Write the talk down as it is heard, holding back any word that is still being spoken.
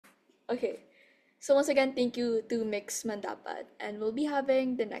Okay. So once again, thank you to Mix Mandapat, and we'll be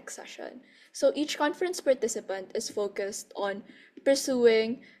having the next session. So each conference participant is focused on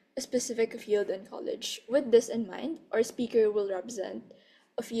pursuing a specific field in college. With this in mind, our speaker will represent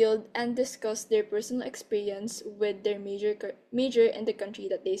a field and discuss their personal experience with their major in the country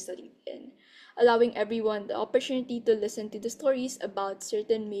that they studied in, allowing everyone the opportunity to listen to the stories about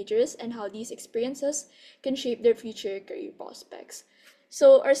certain majors and how these experiences can shape their future career prospects.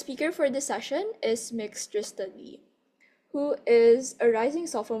 So our speaker for this session is Mix Trista Dy, who is a rising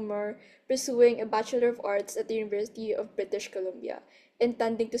sophomore pursuing a Bachelor of Arts at the University of British Columbia,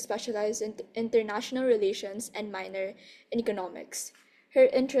 intending to specialize in international relations and minor in economics. Her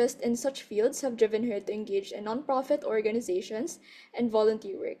interest in such fields have driven her to engage in nonprofit organizations and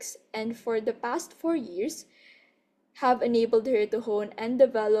volunteer works, and for the past 4 years have enabled her to hone and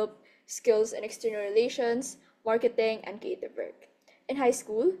develop skills in external relations, marketing, and creative work. In high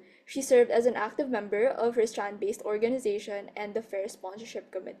school, she served as an active member of her strand based organization and the Fair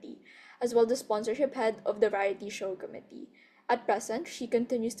Sponsorship Committee, as well as the sponsorship head of the Variety Show Committee. At present, she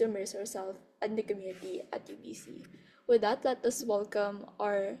continues to immerse herself in the community at UBC. With that, let us welcome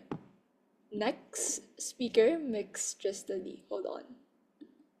our next speaker, Mix Trista Dy. Hold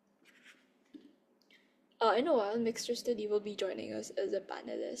on. In a while, Mixture Study will be joining us as a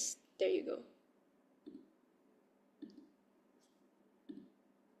panelist. There you go.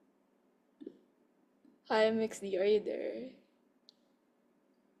 Hi, Mixed are you there?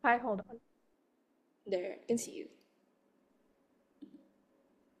 Hi, hold on. There, I can see you.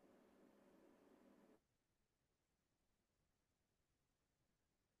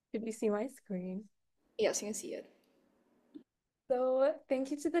 Did you see my screen? Yes, I can see it. So, thank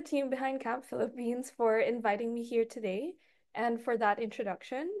you to the team behind Camp Philippines for inviting me here today and for that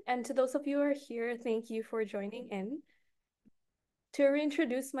introduction. And to those of you who are here, thank you for joining in. To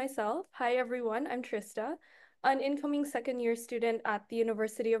reintroduce myself, hi everyone, I'm Trista, an incoming second year student at the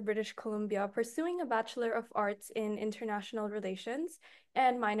University of British Columbia, pursuing a Bachelor of Arts in International Relations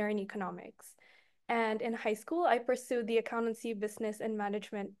and minor in economics. And in high school, I pursued the accountancy, business, and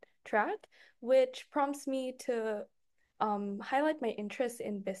management track, which prompts me to highlight my interest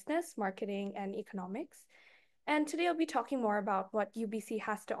in business, marketing, and economics. And today I'll be talking more about what UBC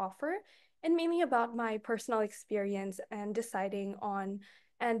has to offer and mainly about my personal experience and deciding on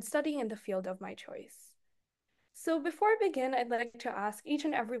and studying in the field of my choice. So before I begin, I'd like to ask each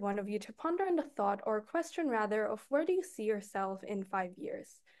and every one of you to ponder on the thought or question rather of where do you see yourself in 5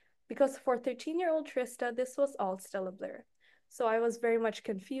 years? Because for 13-year-old Trista, this was all still a blur. So I was very much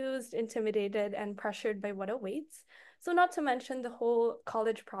confused, intimidated, and pressured by what awaits. So not to mention the whole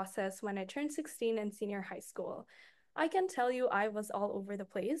college process when I turned 16 and senior high school. I can tell you I was all over the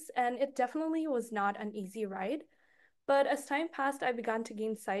place, and it definitely was not an easy ride. But as time passed, I began to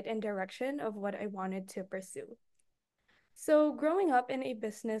gain sight and direction of what I wanted to pursue. So, growing up in a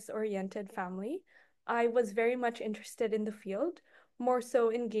business-oriented family, I was very much interested in the field, more so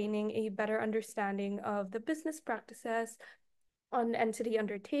in gaining a better understanding of the business practices an entity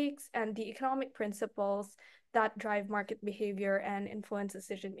undertakes and the economic principles that drive market behavior and influence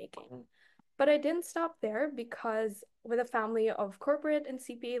decision making. But I didn't stop there because, with a family of corporate and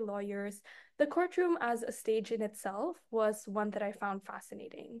CPA lawyers, the courtroom as a stage in itself was one that I found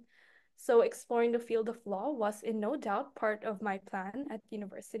fascinating. So, exploring the field of law was in no doubt part of my plan at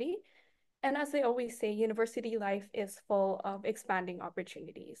university. And as I always say, university life is full of expanding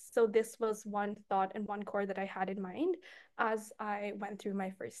opportunities. So this was one thought and one core that I had in mind as I went through my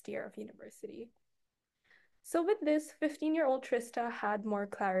first year of university. So with this, 15-year-old Trista had more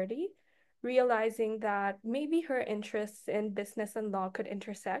clarity, realizing that maybe her interests in business and law could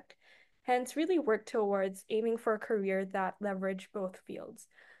intersect, hence really worked towards aiming for a career that leveraged both fields.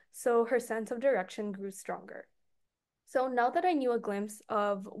 So her sense of direction grew stronger. So now that I knew a glimpse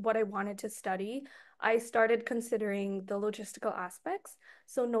of what I wanted to study, I started considering the logistical aspects.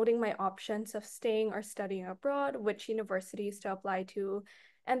 So noting my options of staying or studying abroad, which universities to apply to.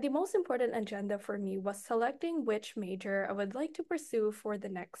 And the most important agenda for me was selecting which major I would like to pursue for the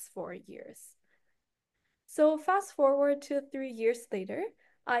next 4 years. So fast forward to 3 years later,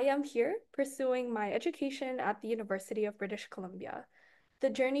 I am here pursuing my education at the University of British Columbia. The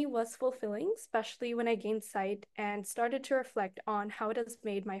journey was fulfilling, especially when I gained sight and started to reflect on how it has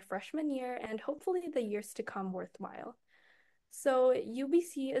made my freshman year and hopefully the years to come worthwhile. So,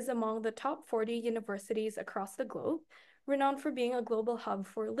 UBC is among the top 40 universities across the globe, renowned for being a global hub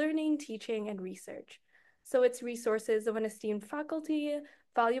for learning, teaching, and research. So, its resources of an esteemed faculty,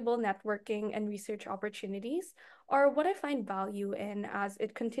 valuable networking, and research opportunities are what I find value in as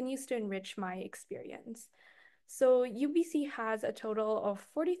it continues to enrich my experience. So UBC has a total of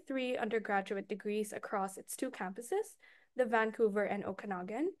 43 undergraduate degrees across its two campuses, the Vancouver and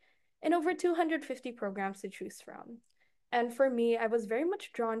Okanagan, and over 250 programs to choose from. And for me, I was very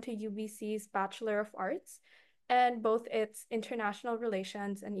much drawn to UBC's Bachelor of Arts and both its international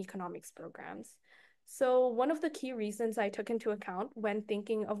relations and economics programs. So, one of the key reasons I took into account when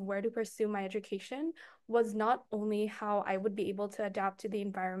thinking of where to pursue my education was not only how I would be able to adapt to the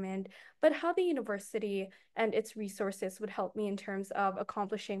environment, but how the university and its resources would help me in terms of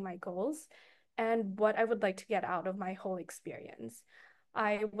accomplishing my goals and what I would like to get out of my whole experience.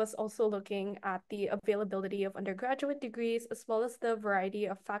 I was also looking at the availability of undergraduate degrees as well as the variety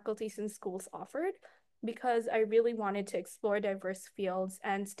of faculties and schools offered because I really wanted to explore diverse fields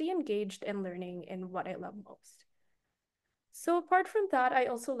and stay engaged in learning in what I love most. So apart from that, I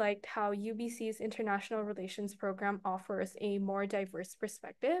also liked how UBC's International Relations program offers a more diverse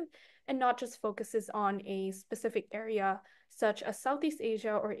perspective and not just focuses on a specific area such as Southeast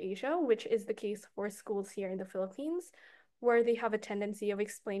Asia or Asia, which is the case for schools here in the Philippines, where they have a tendency of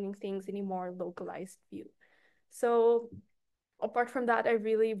explaining things in a more localized view. So apart from that, I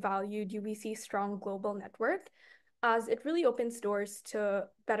really valued UBC's strong global network as it really opens doors to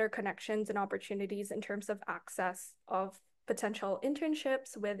better connections and opportunities in terms of access of potential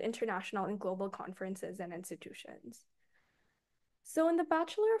internships with international and global conferences and institutions. So in the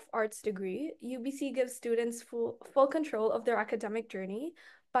Bachelor of Arts degree, UBC gives students full control of their academic journey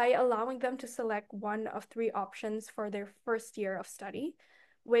by allowing them to select one of three options for their first year of study,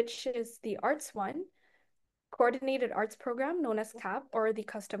 which is the Arts 1, coordinated arts program known as CAP or the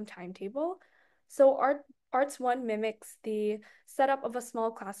custom timetable. So Arts 1 mimics the setup of a small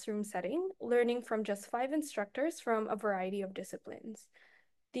classroom setting, learning from just 5 instructors from a variety of disciplines.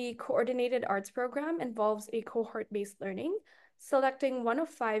 The coordinated arts program involves a cohort-based learning, selecting one of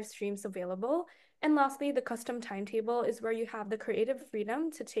 5 streams available. And lastly, the custom timetable is where you have the creative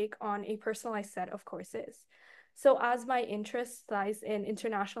freedom to take on a personalized set of courses. So as my interest lies in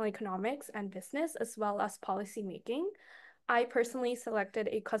international economics and business, as well as policy making, I personally selected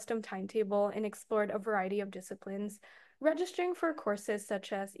a custom timetable and explored a variety of disciplines, registering for courses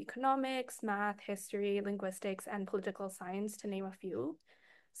such as economics, math, history, linguistics, and political science, to name a few.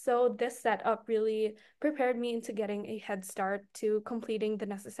 So this setup really prepared me into getting a head start to completing the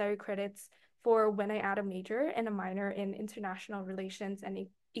necessary credits for when I add a major and a minor in international relations and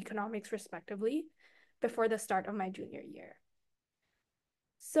economics, respectively, before the start of my junior year.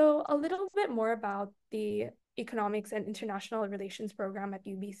 So a little bit more about the economics and international relations program at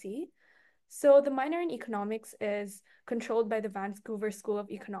UBC. So the minor in economics is controlled by the Vancouver School of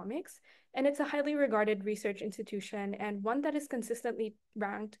Economics, and it's a highly regarded research institution and one that is consistently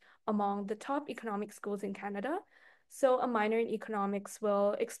ranked among the top economic schools in Canada. So a minor in economics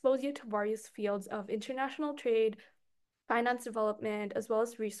will expose you to various fields of international trade, finance development, as well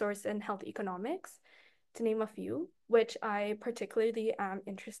as resource and health economics, to name a few, which I particularly am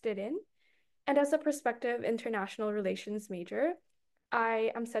interested in. And as a prospective international relations major,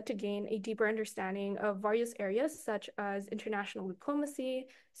 I am set to gain a deeper understanding of various areas such as international diplomacy,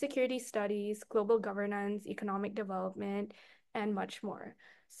 security studies, global governance, economic development, and much more.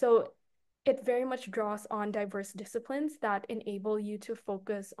 So it very much draws on diverse disciplines that enable you to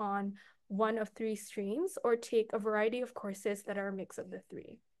focus on one of 3 streams or take a variety of courses that are a mix of the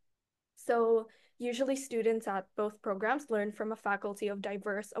three. So usually students at both programs learn from a faculty of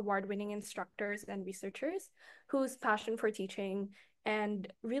diverse award-winning instructors and researchers whose passion for teaching and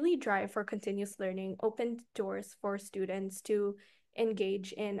really drive for continuous learning opened doors for students to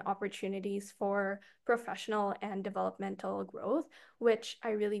engage in opportunities for professional and developmental growth, which I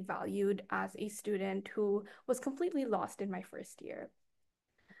really valued as a student who was completely lost in my first year.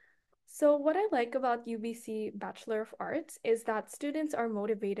 So what I like about UBC Bachelor of Arts is that students are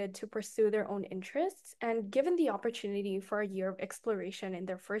motivated to pursue their own interests and given the opportunity for a year of exploration in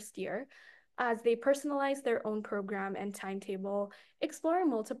their first year, as they personalize their own program and timetable, exploring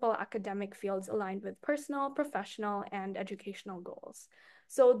multiple academic fields aligned with personal, professional, and educational goals.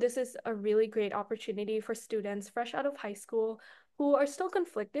 So this is a really great opportunity for students fresh out of high school who are still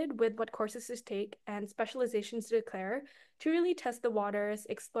conflicted with what courses to take and specializations to declare to really test the waters,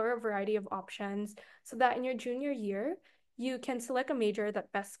 explore a variety of options, so that in your junior year, you can select a major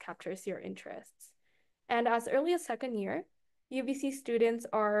that best captures your interests. And as early as second year, UBC students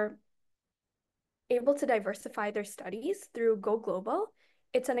are able to diversify their studies through Go Global.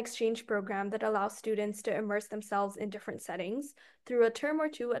 It's an exchange program that allows students to immerse themselves in different settings through a term or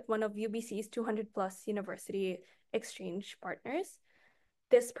two at one of UBC's 200 plus university exchange partners.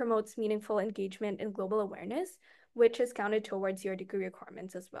 This promotes meaningful engagement and global awareness, which is counted towards your degree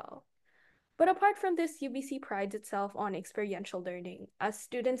requirements as well. But apart from this, UBC prides itself on experiential learning as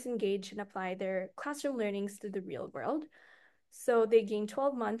students engage and apply their classroom learnings to the real world. So they gain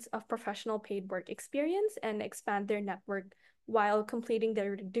 12 months of professional paid work experience and expand their network while completing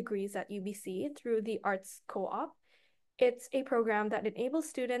their degrees at UBC through the Arts Co-op. It's a program that enables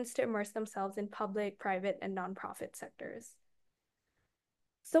students to immerse themselves in public, private, and nonprofit sectors.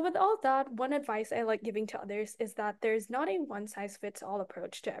 So, with all that, one advice I like giving to others is that there's not a one size fits all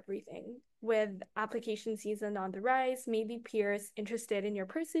approach to everything. With application season on the rise, maybe peers interested in your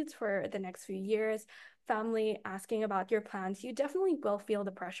pursuits for the next few years, family asking about your plans, you definitely will feel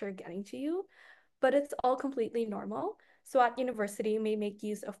the pressure getting to you, but it's all completely normal. So at university, you may make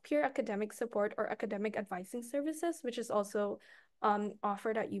use of peer academic support or academic advising services, which is also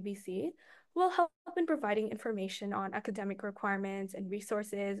offered at UBC, will help in providing information on academic requirements and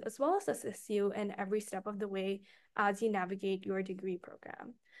resources, as well as assist you in every step of the way as you navigate your degree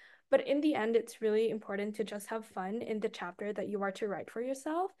program. But in the end, it's really important to just have fun in the chapter that you are to write for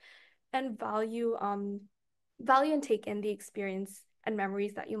yourself and value and take in the experience and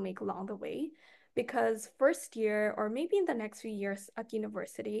memories that you make along the way. Because first year, or maybe in the next few years at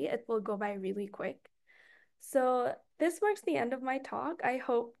university, it will go by really quick. So this marks the end of my talk. I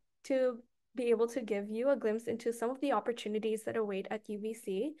hope to be able to give you a glimpse into some of the opportunities that await at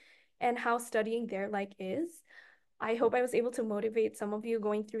UBC and how studying there like is. I hope I was able to motivate some of you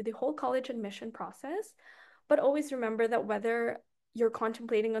going through the whole college admission process, but always remember that whether you're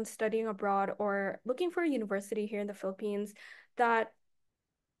contemplating on studying abroad or looking for a university here in the Philippines, that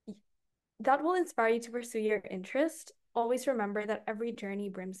that will inspire you to pursue your interest. Always remember that every journey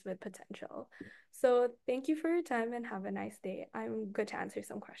brims with potential. So thank you for your time and have a nice day. I'm good to answer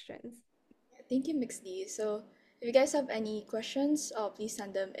some questions. Thank you, Mix D. So, if you guys have any questions, please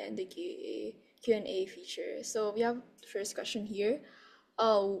send them in the Q&A feature. So, we have the first question here.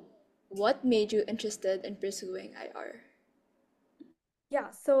 Uh, what made you interested in pursuing IR?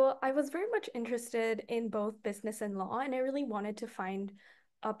 Yeah, so I was very much interested in both business and law, and I really wanted to find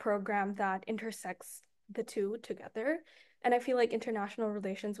a program that intersects the two together. And I feel like international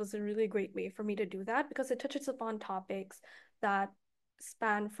relations was a really great way for me to do that because it touches upon topics that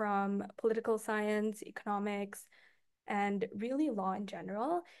span from political science, economics, and really law in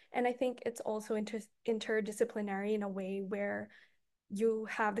general. And I think it's also interdisciplinary in a way where you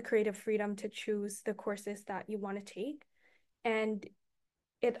have the creative freedom to choose the courses that you want to take. And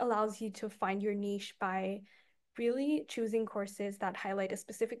it allows you to find your niche by really choosing courses that highlight a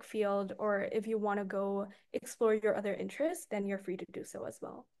specific field, or if you want to go explore your other interests, then you're free to do so as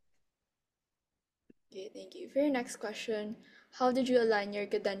well. Okay, thank you. For your next question, how did you align your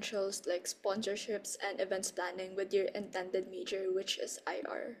credentials like sponsorships and events planning with your intended major, which is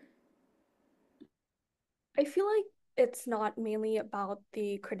IR? I feel like it's not mainly about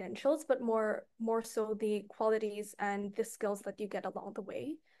the credentials, but more so the qualities and the skills that you get along the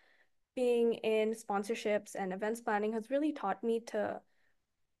way. Being in sponsorships and events planning has really taught me to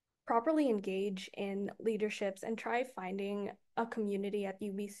properly engage in leaderships and try finding a community at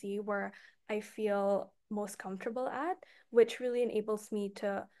UBC where I feel most comfortable at, which really enables me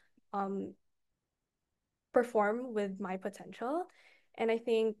to um, perform with my potential. And I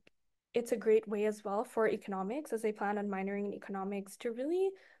think it's a great way as well for economics, as I plan on minoring in economics, to really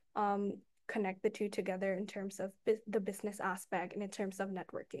um, connect the two together in terms of the business aspect and in terms of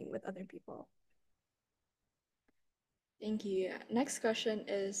networking with other people. Thank you. Next question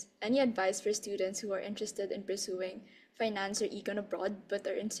is, any advice for students who are interested in pursuing finance or econ abroad but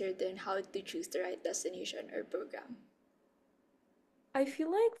are uncertain how to choose the right destination or program? I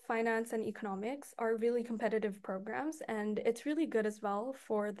feel like finance and economics are really competitive programs, and it's really good as well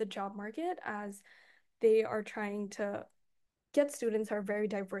for the job market as they are trying to get students who are very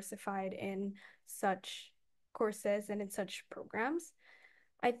diversified in such courses and in such programs.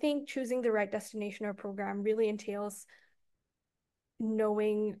 I think choosing the right destination or program really entails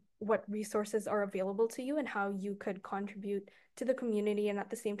knowing what resources are available to you and how you could contribute to the community and at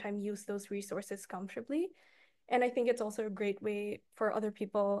the same time use those resources comfortably. And I think it's also a great way for other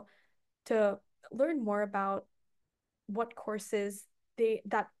people to learn more about what courses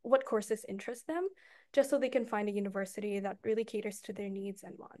what courses interest them, just so they can find a university that really caters to their needs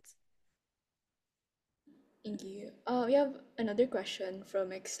and wants. Thank you. We have another question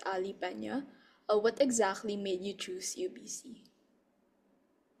from ex Ali Pena. What exactly made you choose UBC?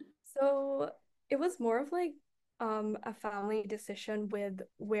 So it was more of like a family decision with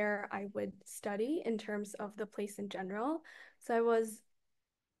where I would study in terms of the place in general. So I was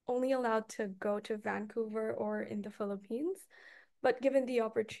only allowed to go to Vancouver or in the Philippines. But given the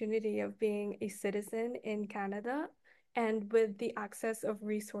opportunity of being a citizen in Canada, And with the access of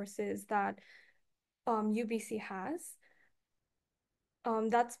resources that UBC has,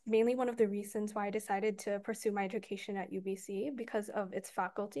 that's mainly one of the reasons why I decided to pursue my education at UBC because of its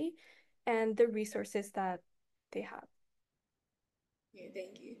faculty and the resources that they have. Okay,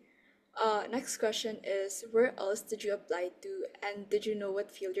 thank you. Next question is, where else did you apply to, and did you know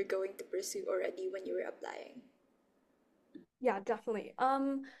what field you're going to pursue already when you were applying? Yeah, definitely.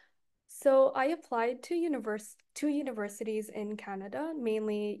 So I applied to two universities in Canada,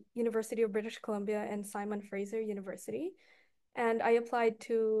 mainly University of British Columbia and Simon Fraser University. And I applied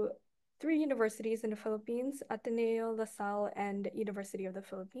to three universities in the Philippines, Ateneo, LaSalle, and University of the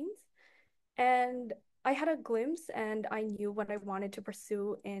Philippines. And I had a glimpse and I knew what I wanted to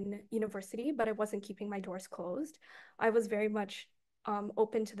pursue in university, but I wasn't keeping my doors closed. I was very much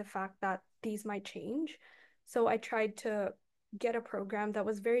open to the fact that these might change. So I tried to get a program that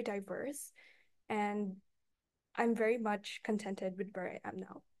was very diverse, and I'm very much contented with where I am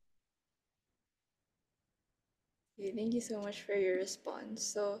now. Okay, thank you so much for your response.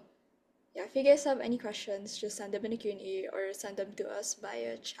 So, yeah, if you guys have any questions, just send them in the Q&A or send them to us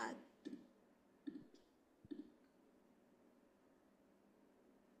via chat.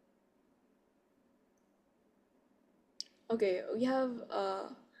 Okay, we have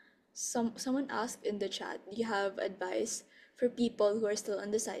someone asked in the chat, do you have advice for people who are still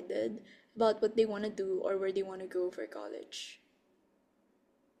undecided about what they want to do or where they want to go for college?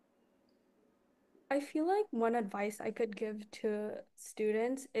 I feel like one advice I could give to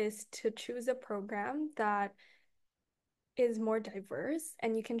students is to choose a program that is more diverse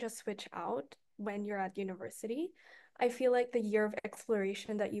and you can just switch out when you're at university. I feel like the year of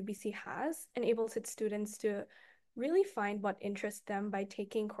exploration that UBC has enables its students to really find what interests them by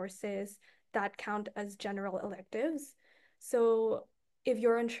taking courses that count as general electives. So if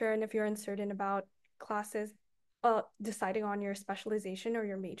you're unsure and if you're uncertain about classes, deciding on your specialization or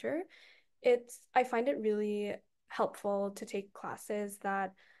your major, I find it really helpful to take classes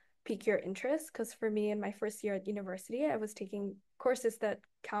that pique your interest because for me in my first year at university I was taking courses that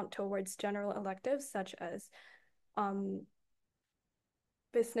count towards general electives such as um,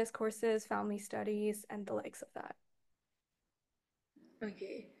 business courses, family studies, and the likes of that.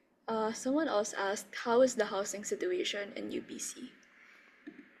 Okay. Someone else asked, how is the housing situation in UBC?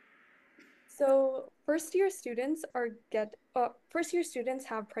 So first year students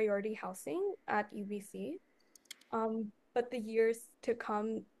have priority housing at UBC. But the years to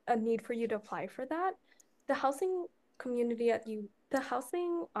come, a need for you to apply for that. The housing the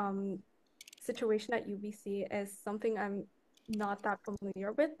housing situation at UBC is something I'm not that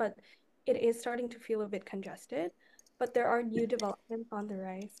familiar with, but it is starting to feel a bit congested. But there are new developments on the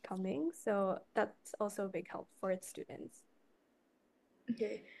rise coming, so that's also a big help for its students.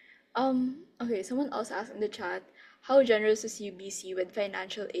 Okay. Okay, someone else asked in the chat, how generous is UBC with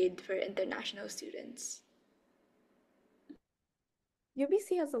financial aid for international students?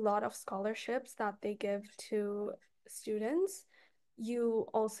 UBC has a lot of scholarships that they give to students. You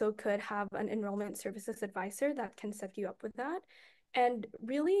also could have an enrollment services advisor that can set you up with that and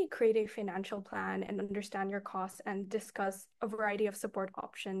really create a financial plan and understand your costs and discuss a variety of support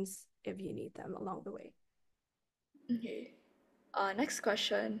options if you need them along the way. Okay. Next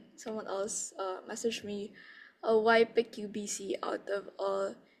question. Someone else messaged me, why pick UBC out of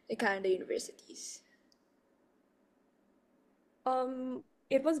all the Canada universities?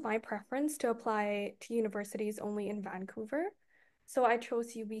 It was my preference to apply to universities only in Vancouver. So I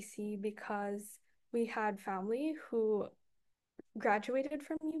chose UBC because we had family who graduated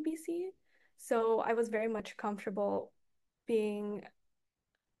from UBC. So I was very much comfortable being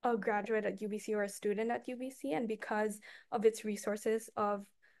a graduate at UBC or a student at UBC. And because of its resources of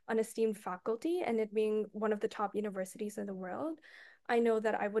an esteemed faculty and it being one of the top universities in the world, I know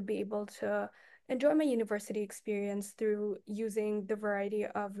that I would be able to enjoy my university experience through using the variety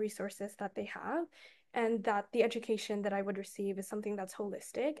of resources that they have, and that the education that I would receive is something that's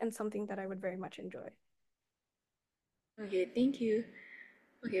holistic and something that I would very much enjoy. Okay, thank you.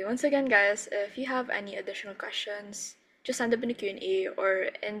 Okay, once again, guys, if you have any additional questions, just send them in the Q&A or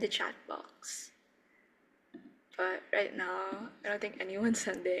in the chat box. But right now, I don't think anyone's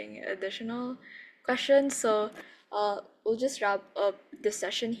sending additional questions, so we'll just wrap up this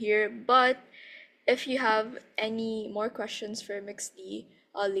session here. But if you have any more questions for MixD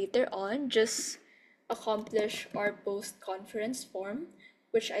later on, just accomplish our post conference form,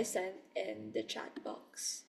 which I sent in the chat box.